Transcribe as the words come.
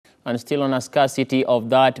And still on a scarcity of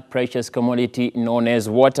that precious commodity known as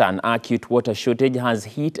water, an acute water shortage has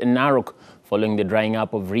hit Narok following the drying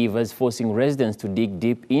up of rivers, forcing residents to dig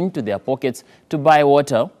deep into their pockets to buy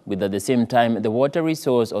water, with at the same time the Water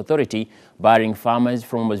Resource Authority barring farmers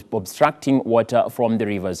from obstructing water from the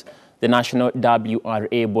rivers. The National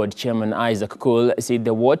WRA Board Chairman Isaac said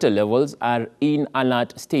the water levels are in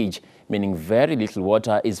alert stage, meaning very little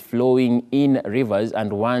water is flowing in rivers,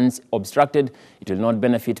 and once obstructed, it will not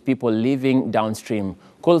benefit people living downstream.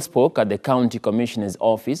 Cole spoke at the County Commissioner's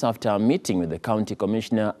office after a meeting with the County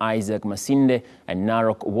Commissioner Isaac Masinde and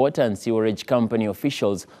Narok Water and Sewerage Company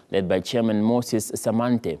officials led by Chairman Moses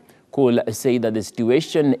Samante. Cole said that the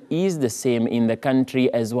situation is the same in the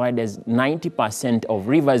country, as wide as 90% of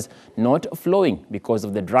rivers not flowing because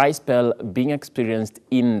of the dry spell being experienced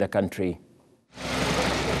in the country.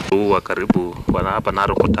 Wa karibu hapa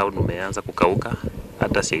Narok town umeanza kukauka,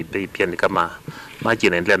 hata Siaipei pia ni kama maji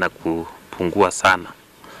yanaendelea na kupungua sana,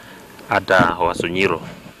 hata Wasunyiro.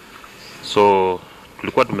 So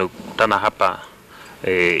tulikuwa tumekutana hapa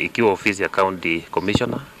ikiwa ofisi ya County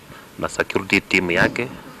Commissioner na security team yake,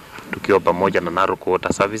 tukiwa pamoja na Narok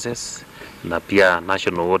Water Services na pia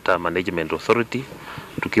National Water Management Authority,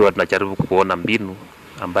 tukiwa tunajaribu kuona mbinu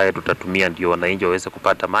ambaye tutatumia ndio wananchi waweze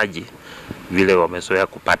kupata maji vile wamezoea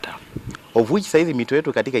kupata. Of which size mito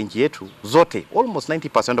yetu katika nchi yetu zote, almost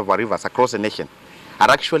 90% of our rivers across the nation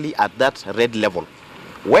are actually at that red level,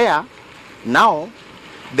 where now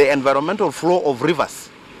the environmental flow of rivers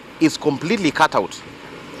is completely cut out.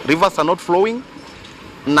 Rivers are not flowing,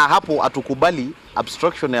 na hapo atukubali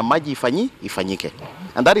obstruction ya maji ifanyike.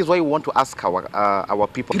 And that is why we want to ask our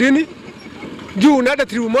people. Kirini, juu unaenda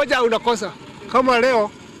tribu moja unakosa. Kama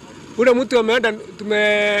leo ule mtu ameenda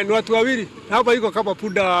ni watu wawili, hapa iko kama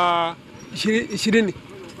punda 20.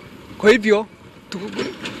 Kwa hivyo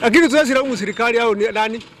lakini tunasiraumu serikali au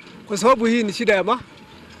nani, kwa sababu hii ni shida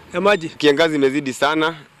ya maji. Kiangazi imezidi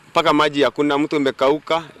sana, mpaka maji hakuna, mtu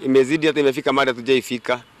umekauka, imezidi hata imefika mahali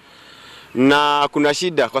hatujaifika. Na kuna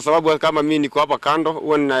shida kwa sababu kama mimi niko hapa kando,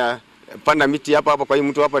 huwa ninapanda miti hapa kwa hii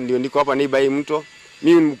mtu hapa, ndio niko hapa neiba hii mto.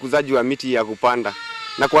 Mimi ni mkuzaji wa miti ya kupanda.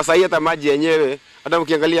 Na kwa sasa hata maji yenyewe, hata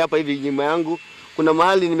ukiangalia hapa hivi nyuma yangu, kuna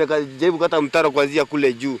mahali nimejaribu kata mtaro kuanzia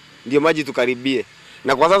kule juu ndio maji tukaribie.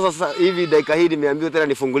 Na kwa sasa hivi dakika hii nimeambiwa tena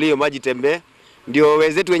nifungulie maji tembee, ndio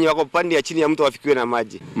wenzetu wenye wako pande ya chini ya mto wafikiwe na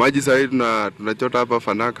maji. Maji sasa hivi tunachota hapa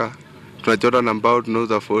Fanaka, tunachota na mbao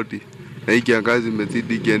tunauza 40. Na hii kiangazi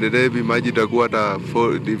imezidi, kiendelea hivi maji itakuwa hata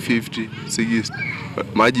 40, 50, 60.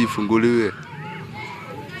 Maji ifunguliwe.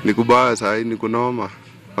 Ni kubaya sasa, ni kunoma.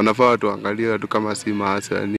 Wanafaa tuangalie tu kama si maasi.